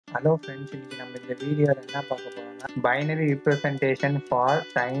Hello friends, இன்னைக்கு நம்ம இந்த வீடியோல என்ன பார்க்க போறோம்னா binary representation for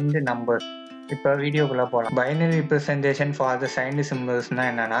signed numbers. இப்போ வீடியோக்குள்ள போகலாம். Binary representation for the signed சிம்பிள்ஸ்னா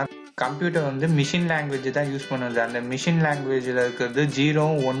என்னன்னா, கம்ப்யூட்டர் வந்து மிஷின் லாங்குவேஜ் தான் யூஸ் பண்ணுது. அந்த மிஷின் லாங்குவேஜில் இருக்கிறது 0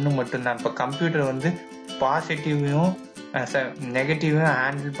 1 மட்டும்தான். இப்போ கம்ப்யூட்டர் வந்து பாசிட்டிவையும் நெகட்டிவையும்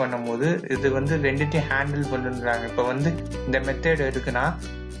ஹேண்டில் பண்ணும்போது இது வந்து ரெண்டுத்தையும் ஹேண்டில் பண்ணுறாங்க. இப்போ வந்து இந்த மெத்தட் இருக்குன்னா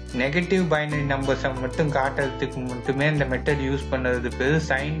நெகட்டிவ் பைனரி நம்பர்ஸை மட்டும் காட்டுறதுக்கு மட்டுமே இந்த மெத்தட் யூஸ் பண்ணுறது பேர்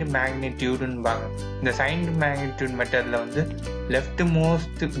சைன்டு மேக்னிடியூடுன்பாங்க. இந்த சைன்டு மேக்னிடியூட் மெத்தட்ல வந்து லெஃப்ட்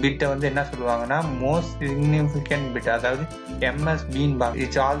மோஸ்ட் பிட்டை வந்து என்ன சொல்லுவாங்கன்னா மோஸ்ட் சிக்னிஃபிகண்ட் பிட், அதாவது MSBன்பாங்க.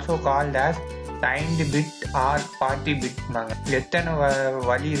 It's also called as signed bit R party பிட்பாங்க. எத்தனை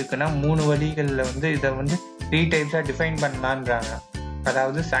வழி இருக்குன்னா 3 வழிகளில் வந்து இதை வந்து 3 டைப்ஸாக டிஃபைன் பண்ணலான்றாங்க.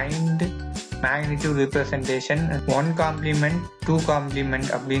 அதாவது signed magnitude representation 1 complement 2 complement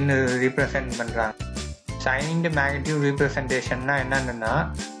அப்படின்னு ரிப்ரசன்ட் பண்றாங்க. சைன்டு மேக்னிடியூட் ரிப்ரசன்டேஷன்னா என்னன்னா,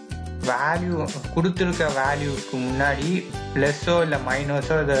 வேல்யூ கொடுத்துருக்க வேல்யூக்கு முன்னாடி பிளஸோ இல்லை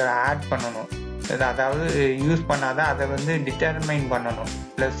மைனஸோ இதை ஆட் பண்ணணும். அதாவது யூஸ் பண்ணாதான் அதை வந்து டிட்டர்மைன் பண்ணணும்,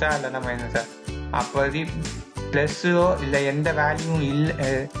 பிளஸ்ஸா இல்லைன்னா மைனஸா. அப்போது பிளஸ்ஸோ இல்லை எந்த வேல்யூவும் இல்லை,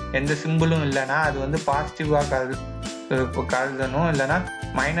 எந்த சிம்பிளும் இல்லைன்னா அது வந்து பாசிட்டிவாக கருதணும். இல்லைன்னா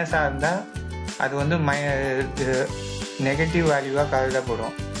மைனஸாக இருந்தால் அது வந்து நெகட்டிவ் வேல்யூவாக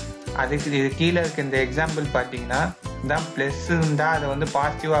கருதப்படும். அதுக்கு இது கீழே இருக்க இந்த எக்ஸாம்பிள் பார்த்தீங்கன்னா தான் ப்ளஸ் இருந்தால் அதை வந்து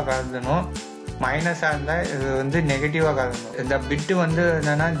பாசிட்டிவாக கருதணும், மைனஸாக இருந்தால் இது வந்து நெகட்டிவாக கருதணும். இந்த பிட்டு வந்து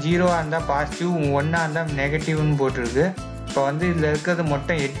என்னென்னா 0ஆக இருந்தால் பாசிட்டிவ், 1ஆக இருந்தால் நெகட்டிவ்னு போட்டிருக்கு. இப்போ வந்து இதில் இருக்கிறது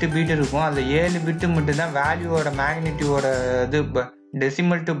மொத்தம் 8 பிட் இருக்கும். அதில் 7 பிட்டு மட்டும்தான் வேல்யூவோட மேக்னிடியூவோட இது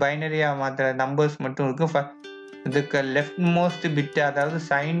டெசிமல் டு பைனரியாக மாற்ற நம்பர்ஸ் மட்டும் இருக்குது. இதுக்கு லெஃப்ட் மோஸ்ட் பிட்டு, அதாவது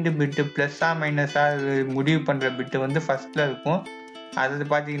சைன்டு பிட்டு ப்ளஸ்ஸா மைனஸா முடிவு பண்ணுற பிட்டு வந்து ஃபர்ஸ்ட்ல இருக்கும். அது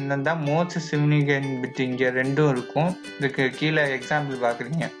பார்த்தீங்கன்னா தான் மோஸ்ட் சிக்னிஃபிகண்ட் பிட், இங்கே 2ம் இருக்கும். இதுக்கு கீழே எக்ஸாம்பிள்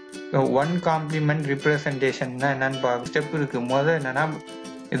பார்க்குறீங்க. 1 காம்ப்ளிமெண்ட் ரிப்ரசன்டேஷன்னா என்னன்னு பார்க்க ஸ்டெப் இருக்குது. முதல் என்னன்னா,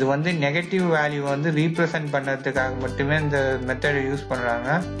 இது வந்து நெகட்டிவ் வேல்யூ வந்து ரீப்ரசன்ட் பண்ணுறதுக்காக மட்டுமே இந்த மெத்தடை யூஸ் பண்ணுறாங்க.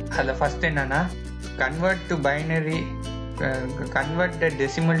 அதில் ஃபர்ஸ்ட் என்னன்னா, convert to binary, convert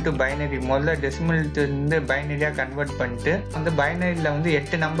decimal to binary. முதல்ல டெசிமல் இருந்து பைனரியாக கன்வெர்ட் பண்ணிட்டு அந்த பைனரியில் வந்து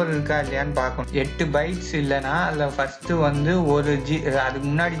 8 நம்பர் இருக்கா இல்லையான்னு பார்க்கணும். 8 பைட்ஸ் இல்லைன்னா அதில் ஃபர்ஸ்ட் வந்து ஒரு அதுக்கு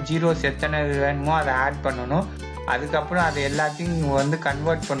முன்னாடி ஜீரோஸ் எத்தனை வேணுமோ அதை ஆட் பண்ணணும். அதுக்கப்புறம் அதை எல்லாத்தையும் வந்து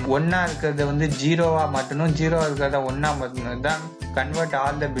கன்வெர்ட் பண்ணணும். 1ஆ இருக்கிறத வந்து 0வா மாற்றணும், 0வா இருக்கிறத 1ஆ மாற்றணும். இதுதான் கன்வெர்ட்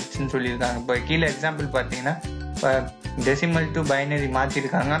ஆல் த பிட்ஸ்ன்னு சொல்லியிருக்காங்க. இப்போ கீழே எக்ஸாம்பிள் பார்த்தீங்கன்னா, டெசிமல் டு பைனரி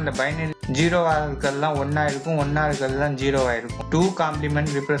மாற்றிருக்காங்க. அந்த பைனரி 0வா இருக்கிறதுலாம் 1ஆ இருக்கும், 1ஆ இருக்கிறதுலாம் 0வா இருக்கும். 2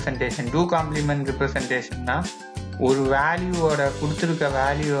 காம்ப்ளிமெண்ட் ரிப்ரசன்டேஷன். 2 காம்ப்ளிமெண்ட் ரிப்ரசன்டேஷன்னா ஒரு வேல்யூவோட கொடுத்துருக்க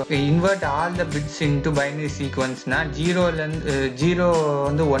value invert all the bits into binary சீக்வன்ஸ்னா 0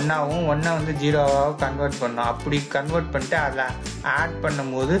 வந்து 1ஆகவும் 1 வந்து 0வாகவும் கன்வெர்ட் பண்ணணும். அப்படி கன்வெர்ட் பண்ணிட்டு அதை ஆட்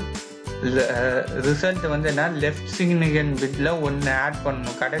பண்ணும்போது ரிசல்ட் வந்து என்ன, லெஃப்ட் சிக்னிஃபிகண்ட் பிட்ல 1 ஆட்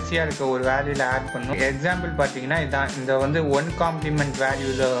பண்ணணும், கடைசியா இருக்க ஒரு வேல்யூல ஆட் பண்ணணும். எக்ஸாம்பிள் பார்த்தீங்கன்னா இதான், இந்த வந்து 1 காம்ப்ளிமெண்ட்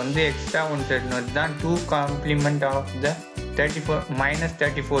வேல்யூல வந்து எக்ஸ்ட்ரா 1 சேர்க்கணும். இதுதான் 2 காம்ப்ளிமெண்ட் ஆஃப் த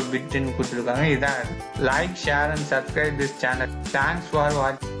 34 பிட்னு கொடுத்துருக்காங்க. இதான். Like, share and subscribe this channel. Thanks for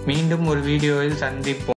வாட்சிங். மீண்டும் ஒரு வீடியோவில் சந்திப்போம்.